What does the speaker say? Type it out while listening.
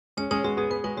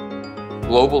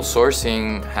Global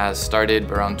sourcing has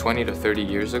started around 20 to 30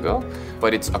 years ago,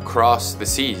 but it's across the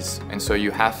seas. And so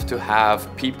you have to have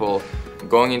people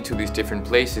going into these different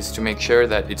places to make sure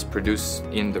that it's produced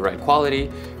in the right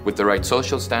quality, with the right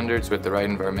social standards, with the right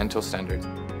environmental standards.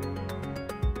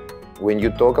 When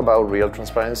you talk about real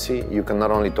transparency, you can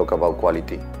not only talk about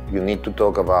quality, you need to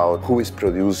talk about who is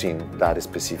producing that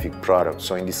specific product.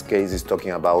 So in this case, it's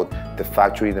talking about the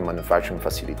factory, the manufacturing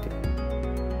facility.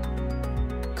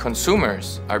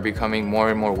 Consumers are becoming more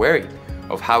and more wary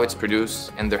of how it's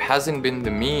produced, and there hasn't been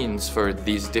the means for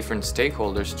these different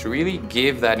stakeholders to really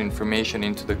give that information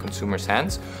into the consumer's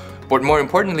hands, but more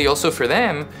importantly also for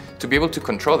them to be able to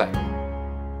control that.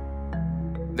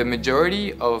 The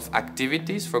majority of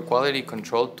activities for quality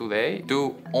control today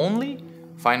do only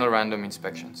final random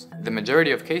inspections. The majority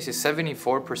of cases,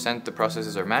 74%, the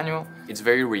processes are manual. It's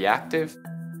very reactive.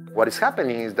 What is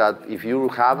happening is that if you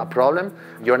have a problem,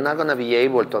 you're not going to be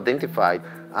able to identify it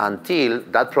until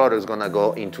that product is going to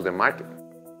go into the market.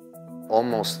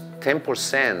 Almost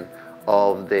 10%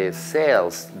 of the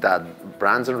sales that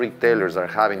brands and retailers are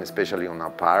having, especially on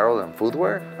apparel and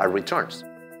footwear, are returns.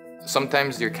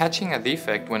 Sometimes you're catching a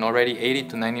defect when already 80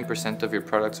 to 90% of your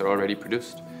products are already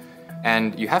produced.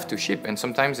 And you have to ship, and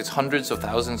sometimes it's hundreds of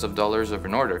thousands of dollars of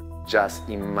an order. Just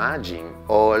imagine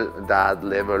all that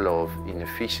level of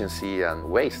inefficiency and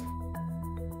waste.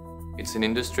 It's an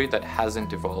industry that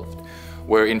hasn't evolved,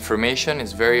 where information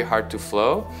is very hard to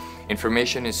flow.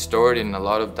 Information is stored in a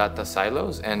lot of data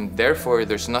silos, and therefore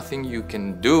there's nothing you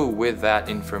can do with that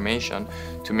information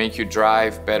to make you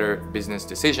drive better business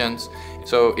decisions.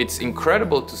 So it's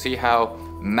incredible to see how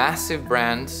massive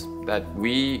brands that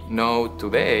we know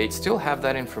today still have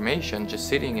that information just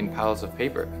sitting in piles of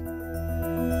paper.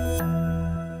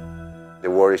 The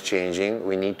world is changing.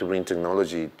 We need to bring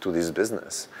technology to this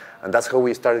business. And that's how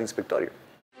we started Inspectorio.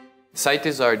 Site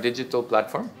is our digital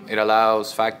platform. It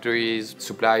allows factories,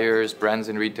 suppliers, brands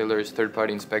and retailers,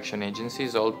 third-party inspection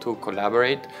agencies all to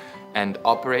collaborate and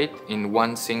operate in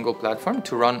one single platform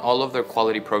to run all of their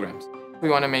quality programs. We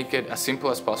want to make it as simple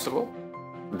as possible.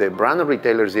 The brand and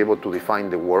retailer is able to define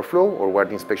the workflow or what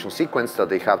the inspection sequence that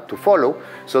they have to follow.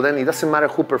 So then it doesn't matter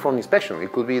who performed the inspection.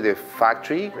 It could be the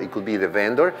factory, it could be the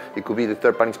vendor, it could be the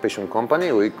third-party inspection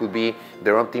company, or it could be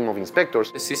their own team of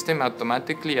inspectors. The system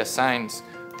automatically assigns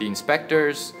the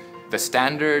inspectors, the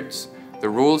standards, the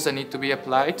rules that need to be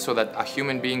applied so that a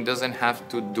human being doesn't have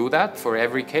to do that for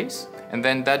every case. And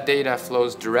then that data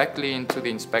flows directly into the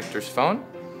inspector's phone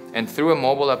and through a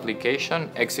mobile application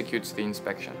executes the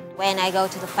inspection. When I go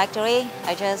to the factory,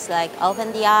 I just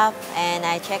open the app and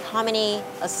I check how many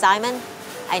assignments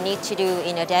I need to do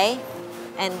in a day.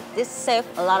 And this saves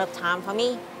a lot of time for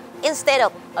me. Instead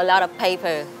of a lot of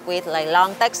paper with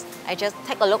long text, I just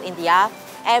take a look in the app.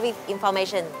 Every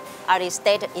information already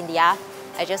stated in the app.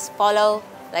 I just follow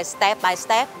step by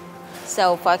step.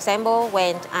 So for example,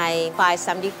 when I find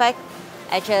some defect,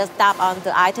 I just tap on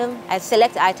the item, I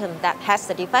select the item that has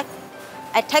the defect.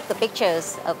 I take the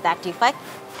pictures of that defect,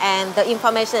 and the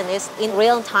information is in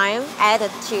real time added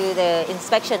to the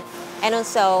inspection. And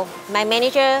also, my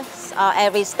manager or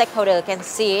every stakeholder can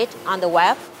see it on the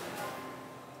web.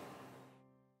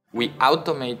 We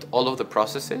automate all of the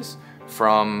processes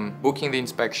from booking the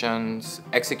inspections,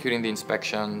 executing the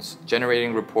inspections,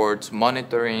 generating reports,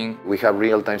 monitoring. We have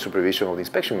real-time supervision of the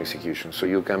inspection execution, so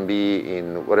you can be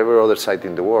in whatever other site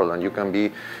in the world and you can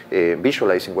be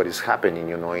visualizing what is happening,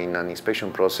 in an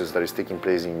inspection process that is taking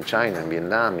place in China, in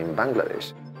Vietnam, in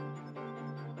Bangladesh.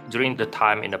 During the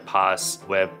time in the past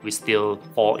where we still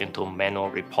fall into manual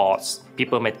reports,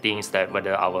 people may think that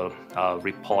whether our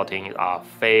reporting are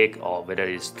fake or whether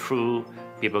it's true,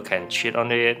 people can cheat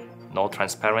on it. No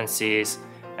transparencies,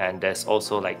 and there's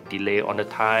also delay on the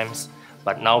times.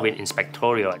 But now with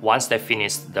Inspectorio, once they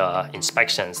finish the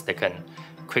inspections, they can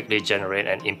quickly generate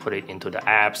and input it into the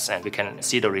apps, and we can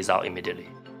see the result immediately.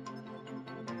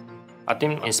 I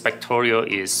think Inspectorio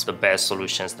is the best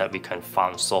solutions that we can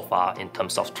find so far in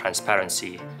terms of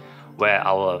transparency, where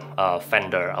our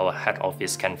vendor, our head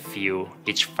office can view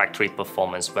each factory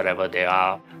performance wherever they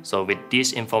are. So with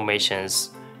these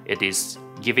informations, it is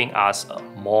giving us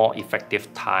more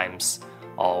effective times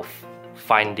of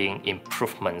finding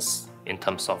improvements in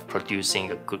terms of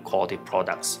producing good quality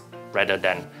products rather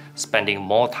than spending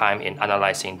more time in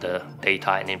analyzing the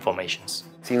data and informations.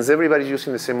 Since everybody's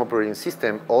using the same operating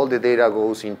system, all the data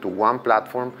goes into one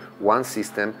platform, one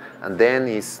system, and then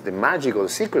the magical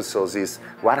secret sauce is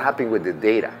what happened with the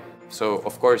data. So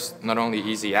of course, not only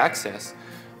easy access,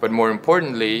 but more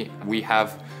importantly, we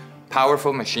have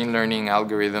powerful machine learning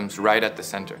algorithms right at the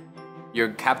center.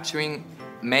 You're capturing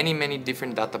many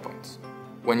different data points.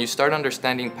 When you start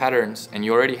understanding patterns and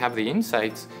you already have the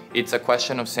insights, it's a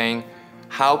question of saying,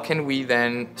 how can we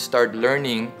then start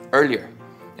learning earlier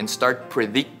and start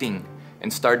predicting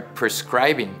and start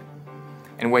prescribing?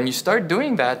 And when you start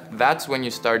doing that, that's when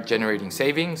you start generating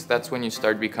savings. That's when you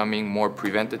start becoming more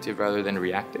preventative rather than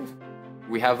reactive.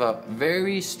 We have a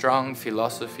very strong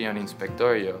philosophy on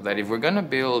Inspectorio that if we're going to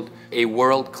build a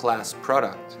world-class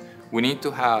product, we need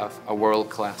to have a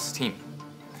world-class team.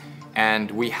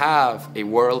 And we have a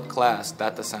world-class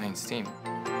data science team.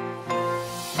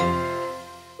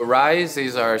 Rise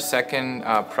is our second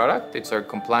product. It's our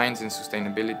compliance and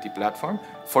sustainability platform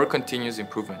for continuous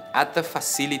improvement at the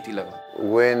facility level.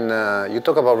 When you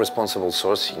talk about responsible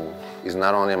sourcing, it's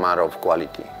not only a matter of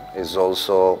quality. It's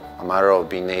also a matter of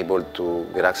being able to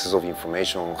get access of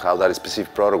information on how that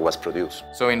specific product was produced.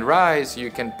 So in Rise,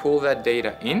 you can pull that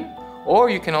data in,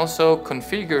 or you can also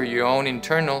configure your own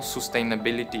internal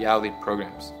sustainability audit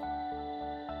programs.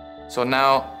 So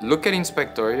now look at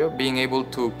Inspectorio being able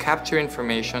to capture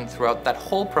information throughout that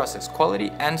whole process, quality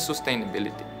and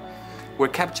sustainability. We're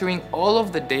capturing all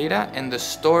of the data and the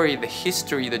story, the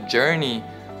history, the journey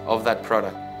of that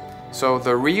product. So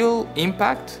the real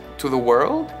impact to the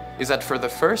world is that for the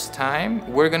first time,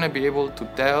 we're going to be able to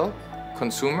tell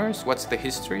consumers what's the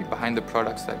history behind the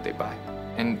products that they buy.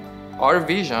 And our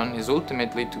vision is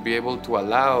ultimately to be able to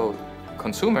allow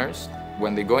consumers,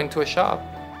 when they go into a shop,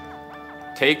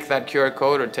 take that QR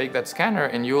code or take that scanner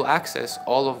and you'll access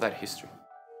all of that history.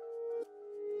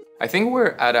 I think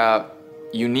we're at a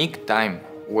unique time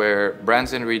where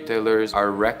brands and retailers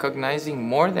are recognizing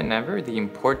more than ever the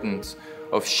importance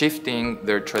of shifting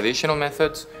their traditional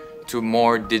methods to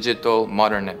more digital,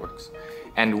 modern networks.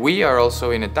 And we are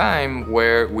also in a time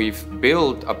where we've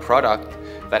built a product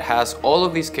that has all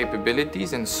of these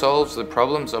capabilities and solves the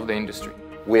problems of the industry.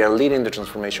 We are leading the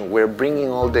transformation. We're bringing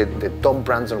all the top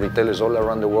brands and retailers all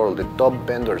around the world, the top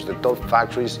vendors, the top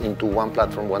factories into one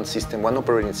platform, one system, one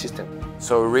operating system.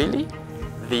 So really,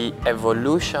 the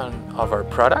evolution of our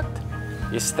product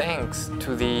is thanks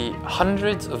to the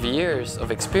hundreds of years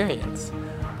of experience,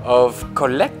 of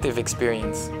collective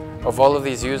experience of all of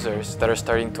these users that are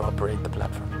starting to operate the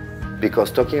platform.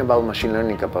 Because talking about machine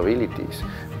learning capabilities,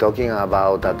 talking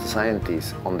about data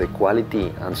scientists on the quality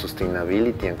and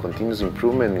sustainability and continuous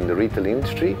improvement in the retail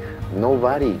industry,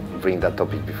 nobody bring that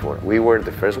topic before. We were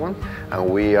the first one, and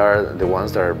we are the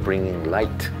ones that are bringing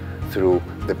light through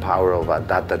the power of a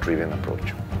data-driven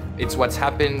approach. It's what's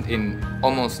happened in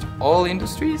almost all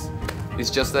industries. It's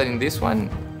just that in this one,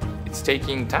 it's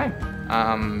taking time,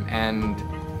 and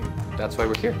that's why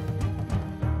we're here.